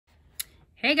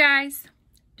Hey guys,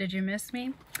 did you miss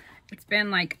me? It's been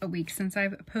like a week since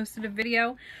I've posted a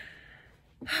video.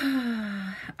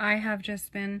 I have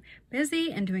just been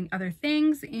busy and doing other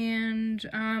things and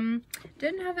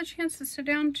didn't have the chance to sit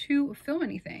down to film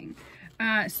anything.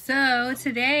 So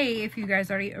today, if you guys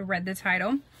already read the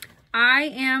title,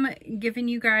 I am giving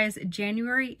you guys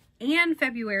January and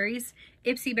February's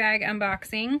Ipsy bag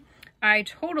unboxing. I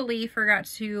totally forgot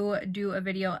to do a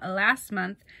video last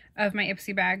month of my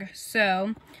Ipsy bag.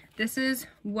 So this is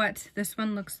what this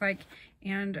one looks like.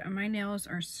 And my nails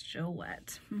are still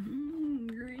wet.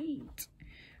 Great.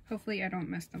 Hopefully I don't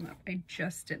mess them up. I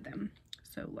just did them.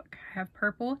 So look, I have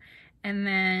purple and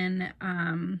then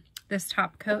this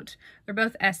top coat. They're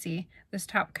both Essie. This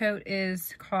top coat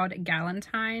is called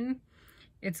Galentine.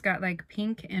 It's got like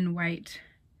pink and white.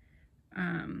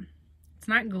 It's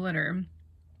not glitter,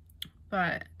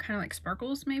 but kind of like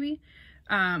sparkles maybe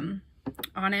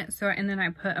on it. So, and then I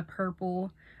put a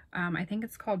purple, I think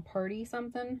it's called Party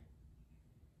something.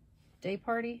 Day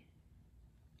Party.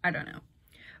 I don't know.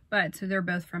 But so they're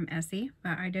both from Essie.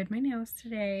 But I did my nails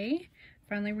today.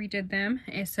 Finally redid them.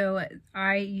 And so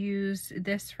I used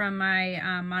this from my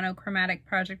monochromatic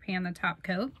project pan, the top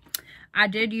coat. I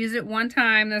did use it one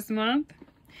time this month.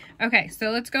 Okay,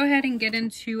 so let's go ahead and get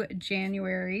into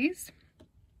January's.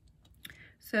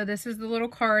 So this is the little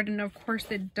card, and of course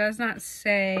it does not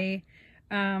say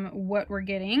what we're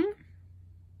getting.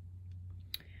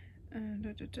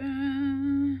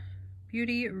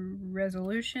 Beauty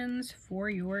resolutions for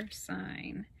your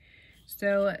sign.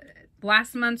 So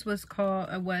last month's was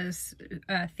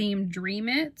themed Dream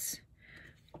It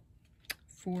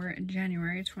for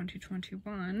January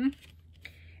 2021.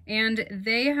 And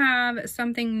they have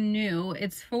something new.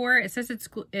 It says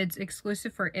it's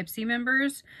exclusive for Ipsy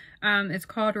members. It's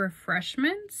called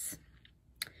Refreshments.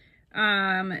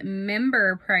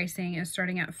 Member pricing is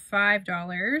starting at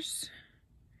 $5.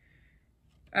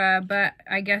 But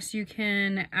I guess you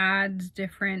can add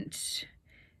different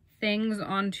things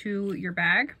onto your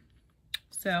bag.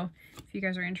 So if you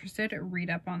guys are interested, read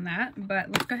up on that.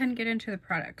 But let's go ahead and get into the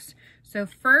products. So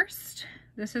first,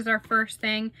 this is our first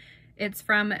thing. It's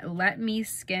from Let Me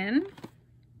Skin.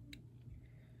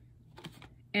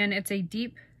 And it's a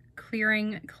deep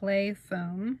clearing clay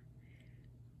foam.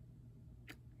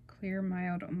 Clear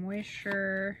mild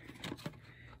moisture.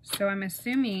 So I'm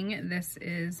assuming this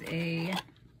is a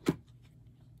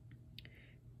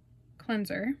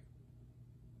cleanser.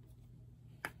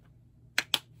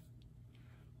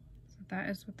 So that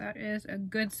is what that is. A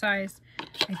good size.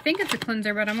 I think it's a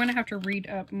cleanser, but I'm going to have to read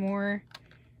up more.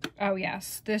 Oh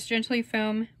yes, this gently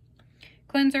foam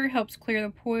cleanser helps clear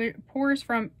the pores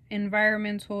from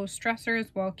environmental stressors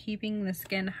while keeping the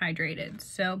skin hydrated.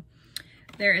 So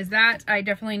there is that. I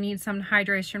definitely need some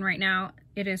hydration right now.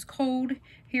 It is cold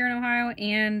here in Ohio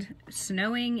and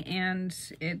snowing, and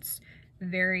it's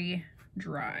very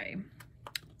dry.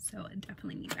 So I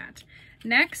definitely need that.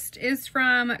 Next is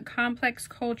from Complex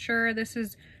Culture. This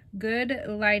is Good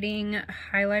Lighting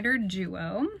Highlighter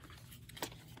Duo.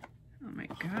 Oh my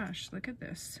gosh, look at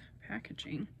this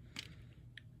packaging.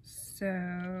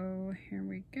 So here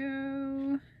we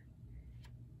go.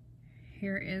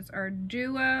 Here is our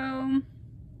duo.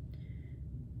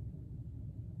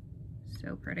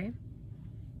 So pretty.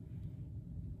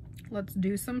 Let's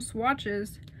do some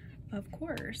swatches. Of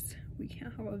course, we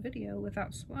can't have a video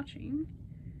without swatching.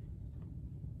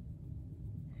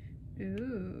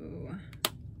 Ooh.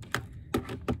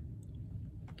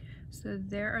 So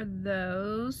there are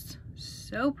those.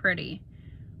 So pretty.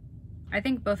 I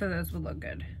think both of those would look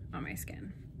good on my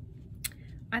skin.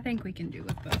 I think we can do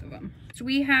with both of them. So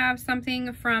we have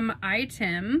something from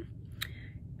Item.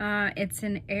 It's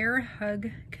an Air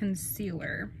Hug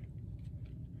Concealer.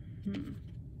 It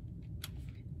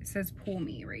says pull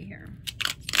me right here.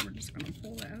 So we're just gonna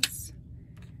pull this.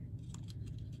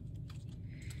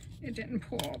 It didn't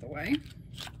pull all the way.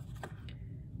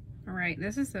 All right,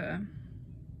 this is I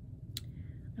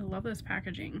love this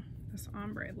packaging. This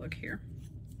ombre look here.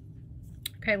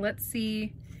 Okay, let's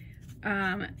see.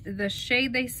 The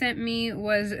shade they sent me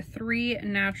was 3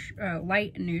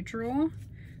 light neutral.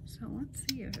 So let's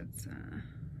see if it's, oh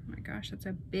my gosh, that's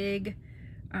a big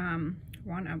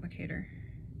wand applicator.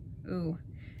 Ooh,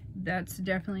 that's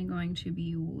definitely going to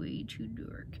be way too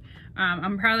dark.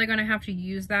 I'm probably gonna have to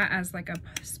use that as like a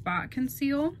spot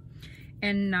conceal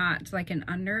and not like an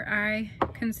under eye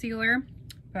concealer.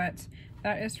 But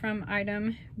that is from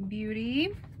Item Beauty,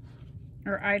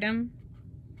 or Item.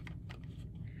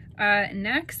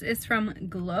 Next is from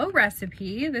Glow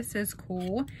Recipe. This is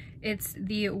cool. It's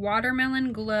the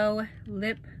Watermelon Glow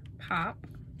Lip Pop.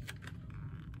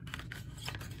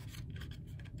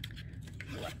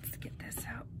 get this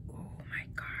out. Oh my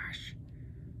gosh.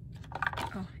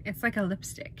 Oh, it's like a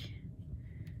lipstick.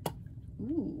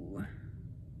 Ooh.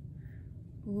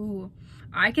 Ooh.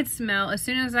 I could smell, as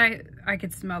soon as I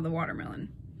could smell the watermelon.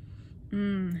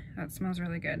 That smells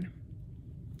really good.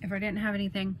 If I didn't have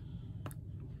anything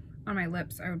on my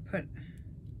lips, I would put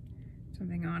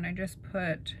something on. I just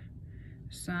put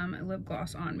some lip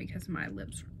gloss on because my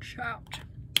lips were chapped.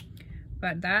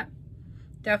 But that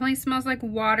definitely smells like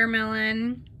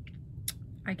watermelon.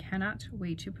 I cannot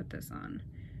wait to put this on.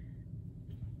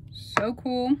 So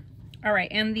cool. All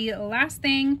right, and the last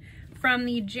thing from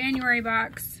the January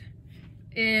box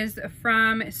is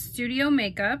from Studio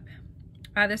Makeup.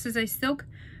 This is a Silk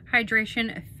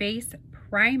Hydration Face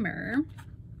Primer.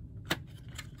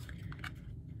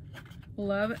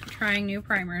 Love trying new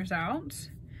primers out.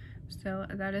 So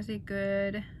that is a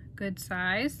good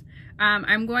size.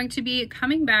 I'm going to be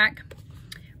coming back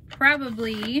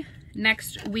probably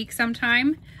next week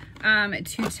sometime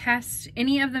to test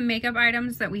any of the makeup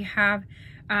items that we have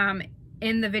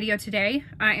in the video today.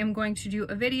 I am going to do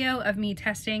a video of me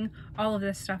testing all of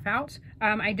this stuff out.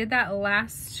 I did that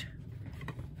last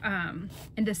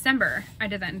in December. I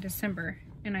did that in December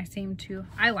and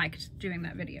I liked doing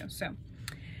that video. So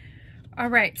all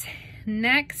right,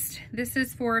 next, this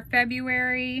is for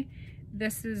February.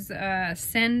 This is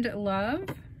Send Love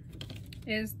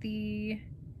is the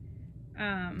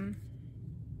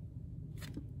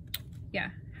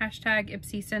yeah, hashtag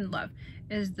Ipsy Send Love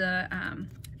is the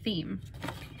theme.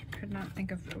 Could not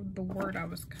think of the word I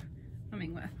was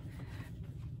coming with.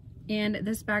 And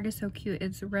this bag is so cute.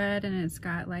 It's red and it's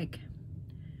got like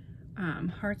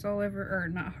hearts all over, or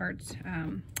not hearts,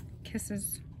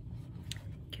 kisses,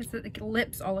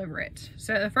 lips all over it.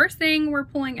 So the first thing we're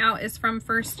pulling out is from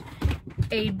First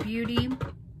Aid Beauty. And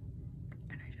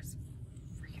I just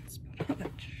freaking spilled all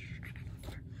that.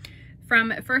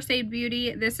 From First Aid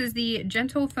Beauty, this is the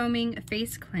Gentle Foaming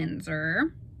Face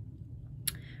Cleanser.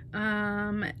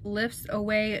 Lifts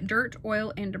away dirt,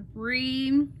 oil, and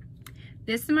debris.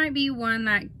 This might be one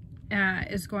that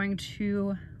is going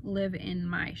to live in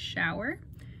my shower.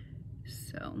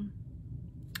 So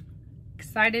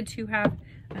excited to have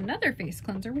another face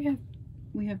cleanser.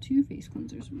 We have two face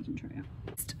cleansers we can try out.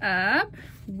 Next up,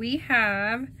 we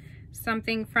have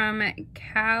something from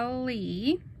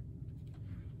Cali.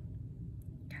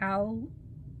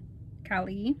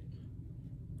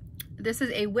 This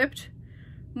is a whipped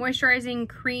moisturizing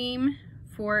cream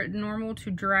for normal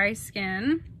to dry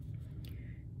skin.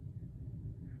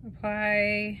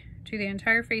 Apply to the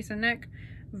entire face and neck,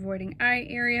 avoiding eye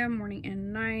area, morning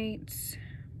and night.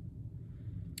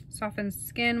 Softens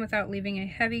skin without leaving a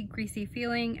heavy, greasy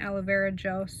feeling. Aloe vera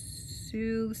gel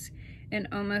soothes and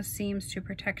almost seems to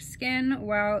protect skin,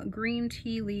 while green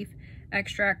tea leaf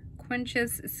extract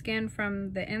quenches skin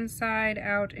from the inside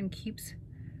out and keeps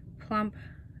plump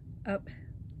up,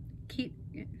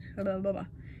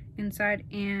 inside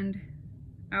and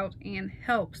out, and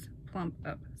helps plump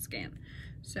up skin.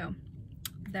 So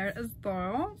there is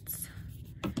that.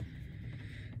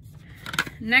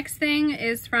 Next thing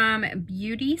is from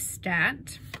Beauty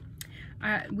Stat.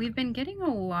 We've been getting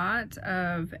a lot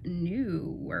of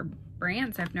new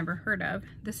brands I've never heard of.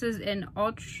 This is an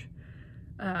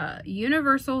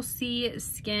Universal C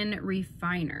Skin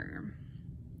Refiner.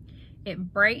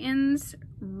 It brightens,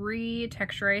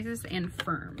 retexturizes, and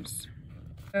firms.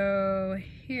 So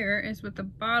here is what the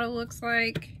bottle looks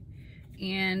like.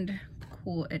 And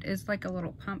cool, it is like a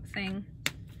little pump thing.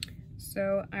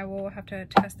 So I will have to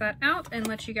test that out and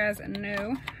let you guys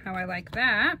know how I like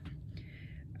that.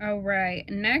 All right,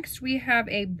 next we have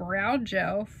a brow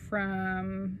gel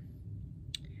from,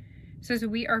 it says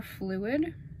We Are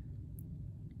Fluid,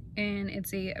 and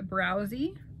it's a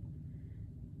Browsy.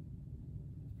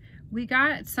 We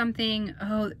got something,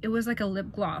 oh, it was like a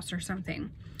lip gloss or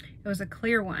something. It was a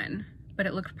clear one, but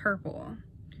it looked purple.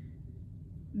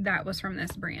 That was from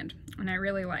this brand, and I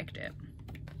really liked it.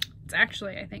 It's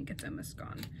actually, I think it's almost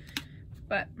gone.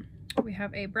 But we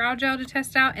have a brow gel to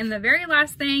test out. And the very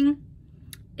last thing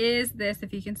is this,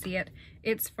 if you can see it.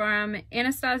 It's from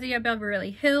Anastasia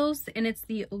Beverly Hills, and it's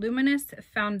the Luminous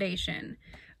Foundation.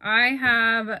 I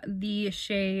have the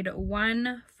shade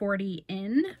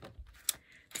 140N.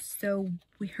 So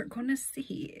we are going to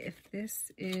see if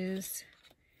this is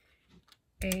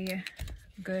a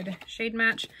good shade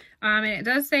match. And it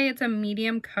does say it's a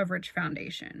medium coverage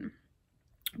foundation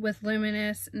with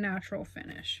luminous natural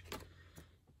finish.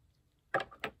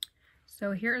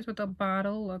 So here is what the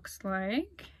bottle looks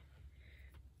like.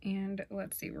 And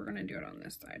let's see, we're going to do it on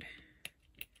this side.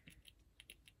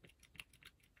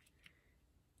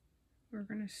 We're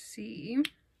going to see.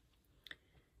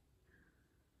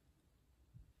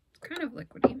 kind of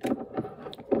liquidy.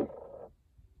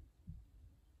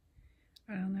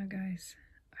 I don't know, guys.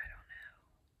 I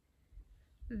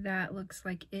don't know. That looks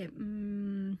like it.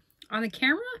 On the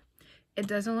camera, it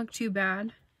doesn't look too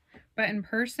bad, but in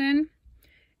person,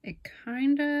 it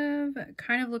kind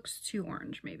of looks too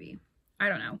orange, maybe. I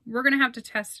don't know. We're gonna have to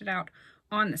test it out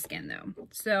on the skin though.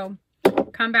 So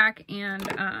come back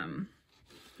and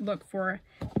look for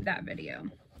that video.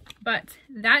 But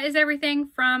that is everything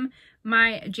from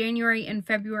my January and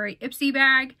February Ipsy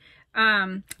bag.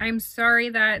 I'm sorry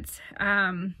that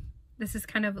this is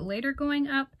kind of later going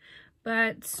up,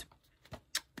 but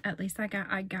at least I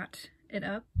got it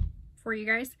up for you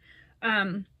guys.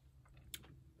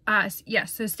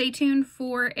 Yes, so stay tuned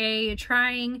for a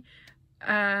testing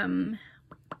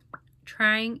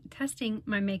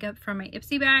my makeup from my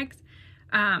Ipsy bags.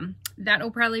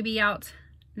 That'll probably be out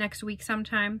next week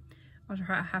sometime. I'll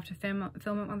have to film it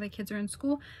while the kids are in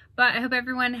school. But I hope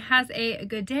everyone has a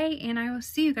good day, and I will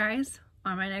see you guys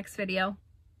on my next video.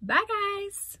 Bye,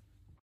 guys!